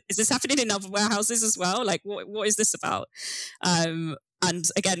this happening in other warehouses as well? Like, what is this about?" And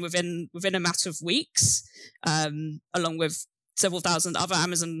again, within a matter of weeks, along with several thousand other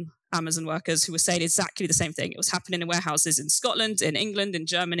Amazon workers who were saying exactly the same thing. It was happening in warehouses in Scotland, in England, in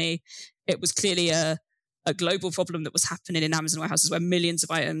Germany. It was clearly a global problem that was happening in Amazon warehouses where millions of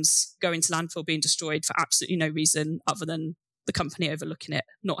items going to landfill being destroyed for absolutely no reason other than the company overlooking it,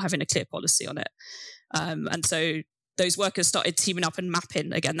 not having a clear policy on it. And so those workers started teaming up and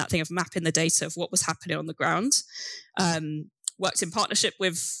mapping, again, that thing of mapping the data of what was happening on the ground. Worked in partnership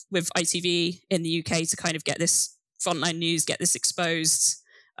with ITV in the UK to kind of get this frontline news, get this exposed.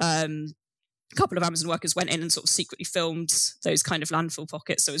 A couple of Amazon workers went in and sort of secretly filmed those kind of landfill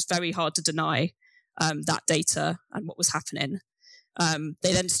pockets. So it was very hard to deny that data and what was happening.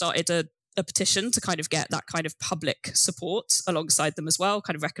 They then started a petition to kind of get that kind of public support alongside them as well,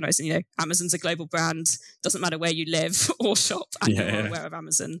 kind of recognizing, Amazon's a global brand, doesn't matter where you live or shop, and you're aware of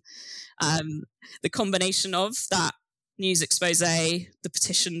Amazon. The combination of that news expose, the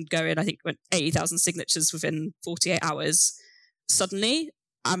petition going, I think went 80,000 signatures within 48 hours. Suddenly,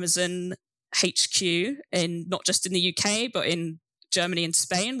 Amazon HQ in not just in the UK, but in Germany and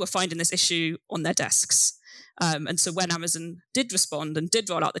Spain were finding this issue on their desks. And so when Amazon did respond and did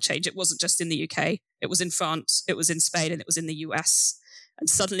roll out the change, it wasn't just in the UK, it was in France, it was in Spain, and it was in the US. And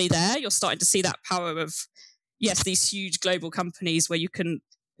suddenly there, you're starting to see that power of, yes, these huge global companies where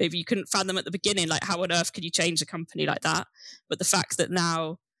maybe you couldn't fathom at the beginning, like how on earth could you change a company like that? But the fact that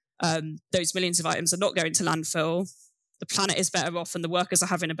now those millions of items are not going to landfill, the planet is better off and the workers are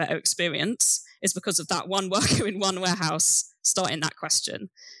having a better experience is because of that one worker in one warehouse starting that question.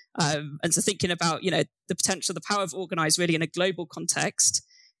 And so thinking about, the potential, the power of Organise really in a global context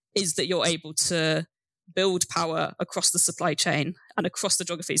is that you're able to build power across the supply chain and across the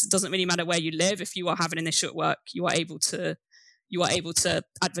geographies. It doesn't really matter where you live. If you are having an issue at work, you are able to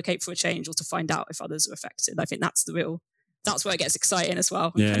advocate for a change or to find out if others are affected. I think that's where it gets exciting as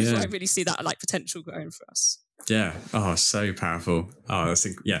well. And where I really see that like potential growing for us. Yeah. Oh, so powerful. Oh,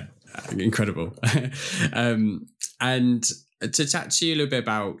 incredible. And to chat to you a little bit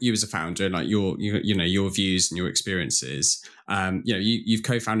about you as a founder and like your views and your experiences. You've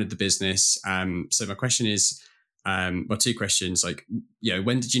co-founded the business. So my question is, two questions. Like,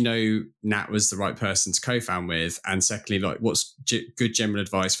 when did you know Nat was the right person to co-found with? And secondly, like, what's good general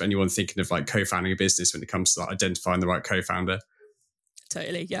advice for anyone thinking of like co-founding a business when it comes to like identifying the right co-founder?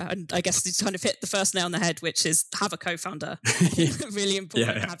 Totally, yeah. And I guess you kind of hit the first nail on the head, which is have a co-founder. Really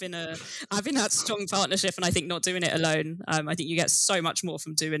important, having that strong partnership, and I think not doing it alone. I think you get so much more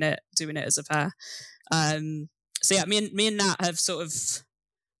from doing it as a pair. Me and Nat have sort of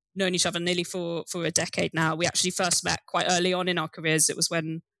known each other nearly for a decade now. We actually first met quite early on in our careers. It was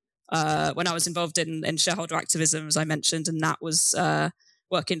when I was involved in shareholder activism, as I mentioned, and Nat was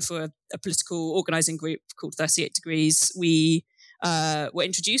working for a political organising group called 38 Degrees. We were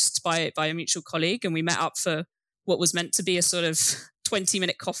introduced by a mutual colleague, and we met up for what was meant to be a sort of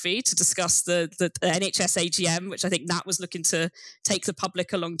 20-minute coffee to discuss the NHS AGM, which I think Nat was looking to take the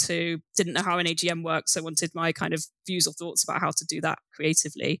public along to. Didn't know how an AGM worked, so wanted my kind of views or thoughts about how to do that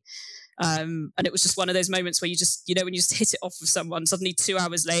creatively. And it was just one of those moments where you just, when you just hit it off with someone, suddenly 2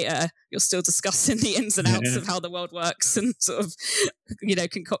 hours later, you're still discussing the ins and outs of how the world works and sort of,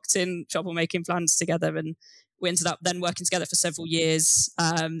 concocting troublemaking plans together. And we ended up then working together for several years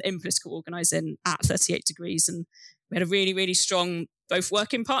in political organising at 38 Degrees. And we had a really, really strong both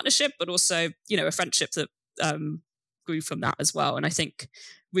working partnership, but also, a friendship that grew from that as well. And I think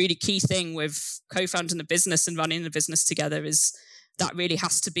really key thing with co-founding a business and running the business together is that really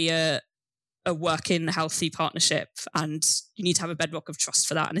has to be a working, healthy partnership. And you need to have a bedrock of trust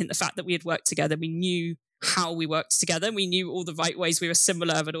for that. And I think the fact that we had worked together, we knew how we worked together. We knew all the right ways we were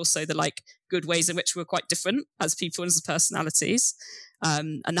similar, but also the good ways in which we were quite different as people and as personalities.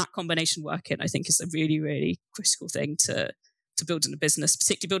 And that combination working, I think, is a really, really critical thing to building a business,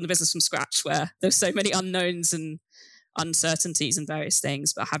 particularly building a business from scratch where there's so many unknowns and uncertainties and various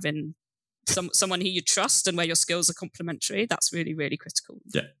things, but having someone who you trust and where your skills are complementary, that's really, really critical.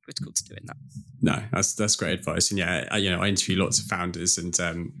 Yeah, critical to doing that. No, that's great advice. And I interview lots of founders, and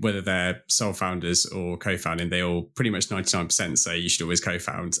whether they're sole founders or co-founding, they all pretty much 99% say you should always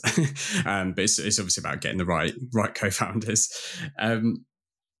co-found. But it's obviously about getting the right co-founders.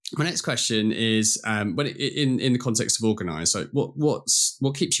 My next question is, when in the context of Organise, like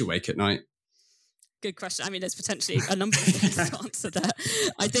what keeps you awake at night? Good question. I mean, there's potentially a number of things to answer there.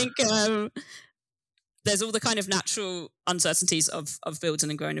 I think there's all the kind of natural uncertainties of building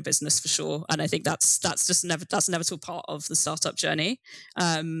and growing a business for sure, and I think that's just never part of the startup journey.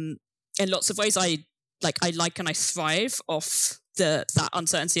 In lots of ways, I like and I thrive off that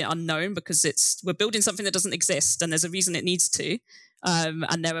uncertainty and unknown, because we're building something that doesn't exist, and there's a reason it needs to,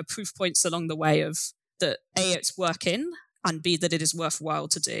 and there are proof points along the way of that A, it's working, and B, that it is worthwhile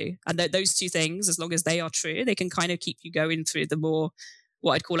to do. And those two things, as long as they are true, they can kind of keep you going through the more,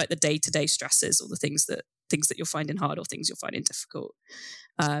 what I'd call like the day-to-day stresses, or the things that you're finding hard or things you're finding difficult.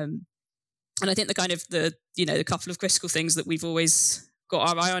 And I think the kind of the couple of critical things that we've always got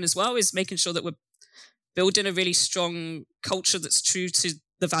our eye on as well is making sure that we're building a really strong culture that's true to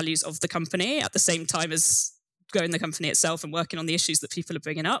the values of the company at the same time as growing the company itself and working on the issues that people are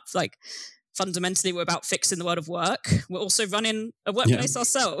bringing up. Like, fundamentally, we're about fixing the world of work. We're also running a workplace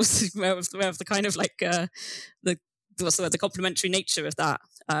ourselves. We have the kind of the complementary nature of that.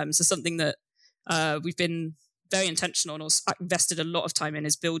 So something that we've been very intentional and also invested a lot of time in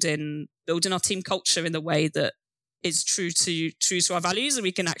is building our team culture in the way that is true to our values, and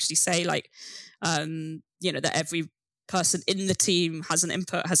we can actually say that every person in the team has an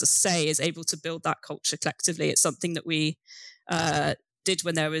input, has a say, is able to build that culture collectively. It's something that we did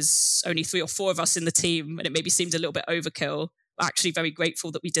when there was only 3 or 4 of us in the team, and it maybe seemed a little bit overkill. But actually very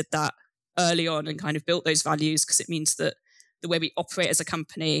grateful that we did that early on and kind of built those values, because it means that the way we operate as a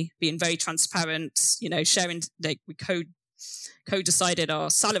company, being very transparent, sharing, we co-decided our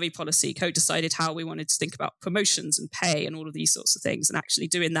salary policy, co-decided how we wanted to think about promotions and pay and all of these sorts of things. And actually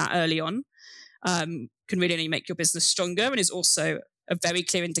doing that early on can really only make your business stronger, and is also a very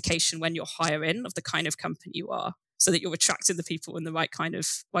clear indication when you're hiring of the kind of company you are, so that you're attracting the people and the right kind of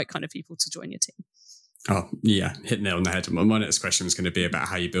people to join your team. Oh yeah, hit the nail on the head. My next question was going to be about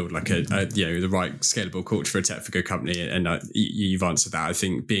how you build like the right scalable culture for a tech for good company, and you've answered that. I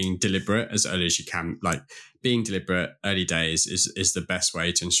think being deliberate as early as you can, like being deliberate early days, is the best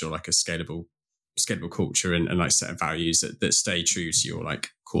way to ensure like a scalable culture and like set of values that stay true to your like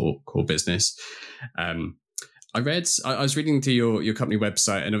core business. I was reading through your company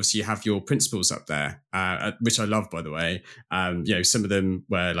website, and obviously you have your principles up there, which I love, by the way. Some of them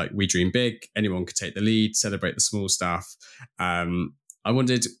were like, we dream big, anyone could take the lead, celebrate the small stuff. I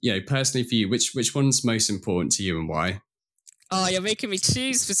wondered, personally for you, which one's most important to you and why? Oh, you're making me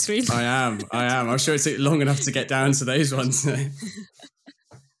choose between. I am. I'm sure it took long enough to get down to those ones.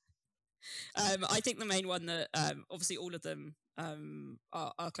 I think the main one that obviously all of them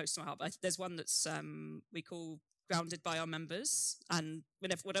are close to my heart, but there's one that's we call grounded by our members, and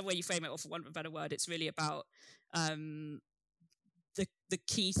whatever way you frame it, or for want of a better word, it's really about the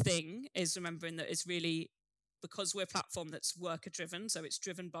key thing is remembering that it's really because we're a platform that's worker driven, so it's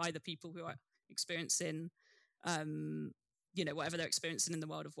driven by the people who are experiencing whatever they're experiencing in the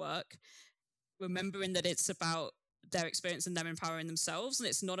world of work, remembering that it's about their experience and them empowering themselves, and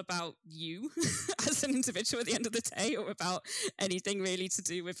it's not about you as an individual at the end of the day, or about anything really to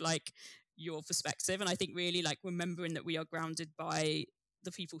do with like your perspective. And I think really like remembering that we are grounded by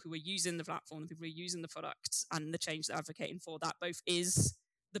the people who are using the platform, the people who are using the product, and the change they're advocating for, that both is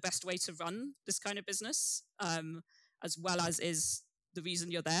the best way to run this kind of business, as well as is the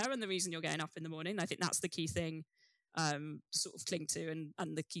reason you're there and the reason you're getting up in the morning. I think that's the key thing to sort of cling to,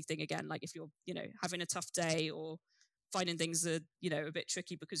 and the key thing again, like if you're having a tough day or finding things a bit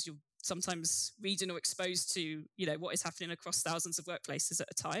tricky because you're sometimes reading or exposed to what is happening across thousands of workplaces at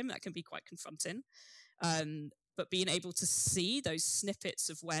a time, that can be quite confronting, but being able to see those snippets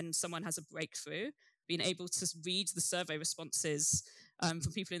of when someone has a breakthrough, being able to read the survey responses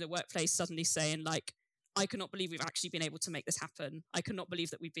from people in the workplace suddenly saying like, I cannot believe we've actually been able to make this happen. I cannot believe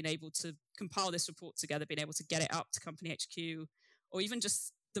that we've been able to compile this report together, been able to get it up to company HQ, or even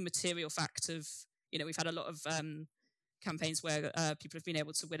just the material fact of, we've had a lot of campaigns where people have been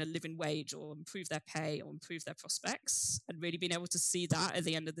able to win a living wage or improve their pay or improve their prospects, and really being able to see that at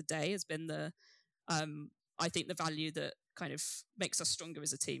the end of the day has been I think the value that kind of makes us stronger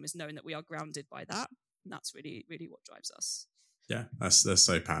as a team, is knowing that we are grounded by that. And that's really, really what drives us. Yeah, that's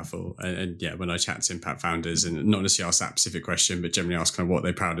so powerful. And when I chat to impact founders, and not necessarily ask that specific question, but generally ask kind of what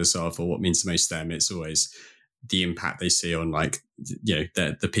they're proudest of or what means the most to them, it's always the impact they see on like,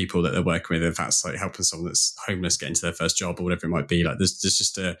 the people that they're working with. If that's like helping someone that's homeless get into their first job or whatever it might be, like there's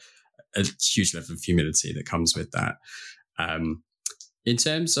just a huge level of humility that comes with that. In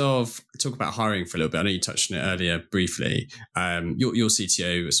terms of, talk about hiring for a little bit, I know you touched on it earlier briefly. Your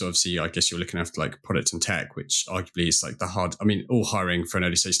CTO, so obviously I guess you're looking after like product and tech, which arguably is like all hiring for an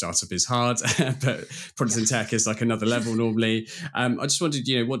early stage startup is hard, but product and tech is like another level normally. I just wondered,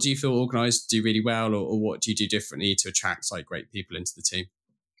 what do you feel Organise do really well, or what do you do differently to attract like great people into the team?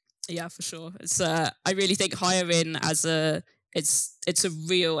 Yeah, for sure. It's I really think hiring it's a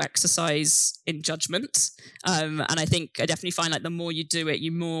real exercise in judgment, and I think I definitely find like the more you do it,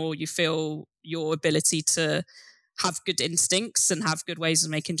 more you feel your ability to have good instincts and have good ways of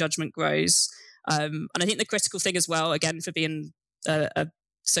making judgment grows. And I think the critical thing as well, again, for being a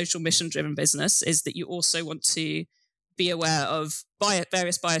social mission driven business, is that you also want to be aware of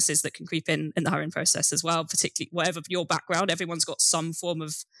various biases that can creep in the hiring process as well, particularly whatever your background. Everyone's got some form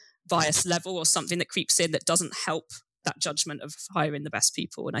of bias level or something that creeps in that doesn't help that judgment of hiring the best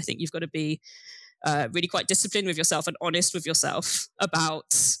people. And I think you've got to be really quite disciplined with yourself and honest with yourself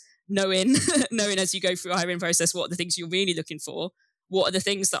about knowing as you go through a hiring process, what are the things you're really looking for? What are the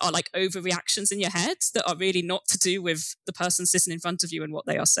things that are like overreactions in your head that are really not to do with the person sitting in front of you and what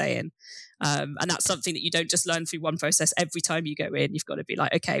they are saying? And that's something that you don't just learn through one process. Every time you go in, you've got to be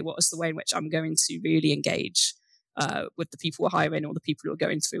like, okay, what is the way in which I'm going to really engage with the people we're hiring, or the people who are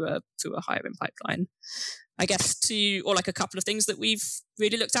going through a hiring pipeline? I guess or like a couple of things that we've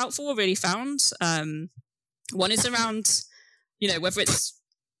really looked out for, really found. One is around, whether it's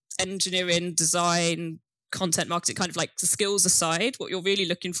engineering, design, content marketing, kind of like the skills aside, what you're really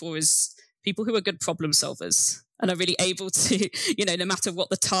looking for is people who are good problem solvers and are really able to, no matter what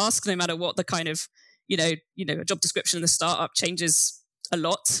the task, no matter what the kind of, a job description in the startup changes a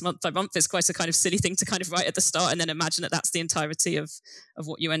lot month by month. It's quite a kind of silly thing to kind of write at the start and then imagine that that's the entirety of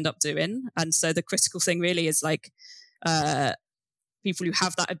what you end up doing. And so the critical thing really is like people who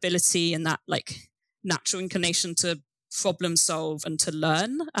have that ability and that like natural inclination to problem solve and to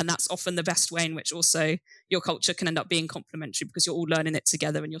learn. And that's often the best way in which also your culture can end up being complementary, because you're all learning it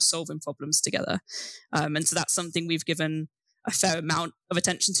together and you're solving problems together. And so that's something we've given a fair amount of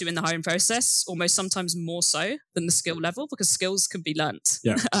attention to in the hiring process, almost sometimes more so than the skill level, because skills can be learnt.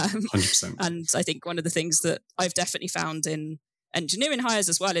 Yeah, 100%. And I think one of the things that I've definitely found in engineering hires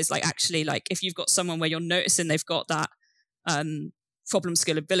as well is like, actually, like if you've got someone where you're noticing they've got that problem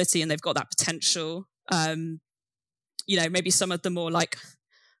skill ability and they've got that potential, maybe some of the more like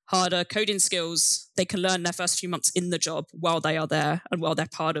harder coding skills, they can learn their first few months in the job while they are there and while they're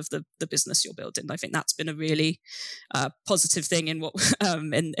part of the business you're building. I think that's been a really positive thing in what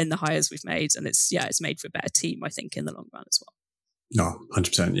in the hires we've made, and it's made for a better team, I think, in the long run as well. No,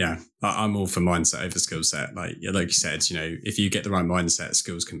 100%. Yeah. I'm all for mindset over skill set. Like you said, if you get the right mindset,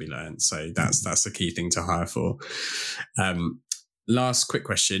 skills can be learned. So that's the key thing to hire for. Last quick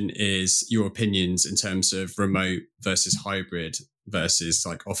question is your opinions in terms of remote versus hybrid versus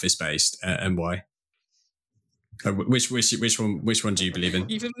like office based, and why? Which one do you believe in?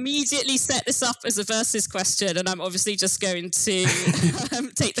 You've immediately set this up as a versus question, and I'm obviously just going to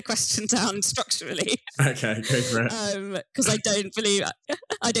take the question down structurally. Okay, go for it. Because I don't believe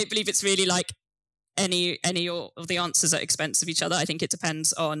it's really like any of the answers at expense of each other. I think it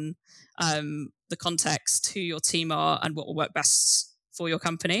depends on the context, who your team are, and what will work best for your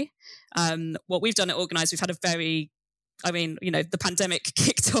company. What we've done at Organise, we've had the pandemic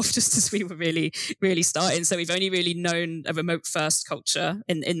kicked off just as we were really, really starting. So we've only really known a remote first culture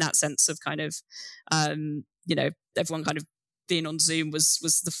in that sense of kind of, everyone kind of being on Zoom was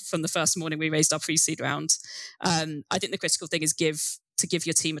from the first morning we raised our pre-seed round. I think the critical thing is give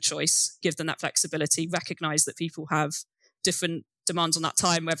your team a choice, give them that flexibility, recognize that people have different demands on that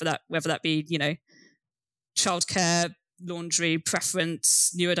time, whether that be, childcare, laundry,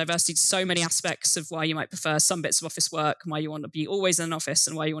 preference, neurodiversity, so many aspects of why you might prefer some bits of office work, why you want to be always in an office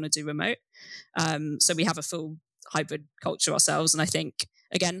and why you want to do remote. So we have a full hybrid culture ourselves. And I think,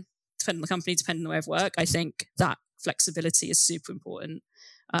 again, depending on the company, depending on the way of work, I think that flexibility is super important,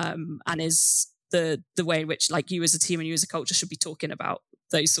 and is the way in which like you as a team and you as a culture should be talking about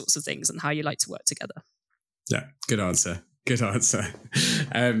those sorts of things and how you like to work together. Yeah, good answer.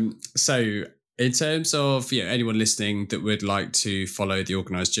 So in terms of anyone listening that would like to follow the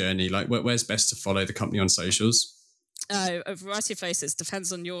Organise journey, like where's best to follow the company on socials? A variety of places,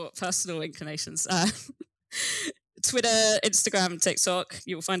 depends on your personal inclinations. Twitter, Instagram, TikTok,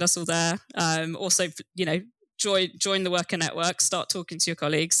 you will find us all there. Also, join the worker network, start talking to your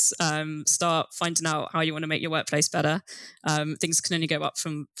colleagues, start finding out how you want to make your workplace better. Things can only go up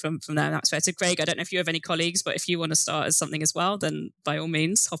from there. That's fair. So Greg, I don't know if you have any colleagues, but if you want to start as something as well, then by all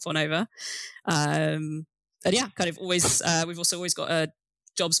means, hop on over. And yeah, kind of always, we've also always got a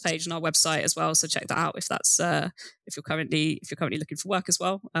jobs page on our website as well. So check that out if that's, if you're currently looking for work as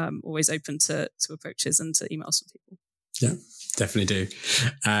well. Always open to approaches and to emails from people. Yeah, definitely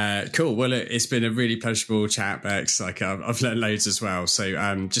do. Cool. Well, it's been a really pleasurable chat, Bex. Like I've learned loads as well. So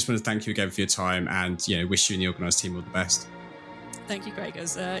just want to thank you again for your time, and wish you and the Organise team all the best. Thank you, Greg. It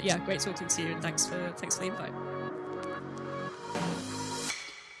was great talking to you, and thanks for the invite.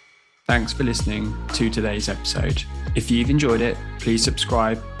 Thanks for listening to today's episode. If you've enjoyed it, please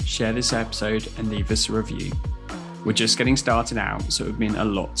subscribe, share this episode, and leave us a review. We're just getting started out, so it would mean a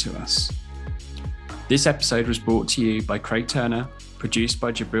lot to us. This episode was brought to you by Craig Turner, produced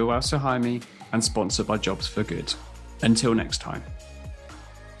by Jabril Al-Suhaimi, and sponsored by Jobs for Good. Until next time.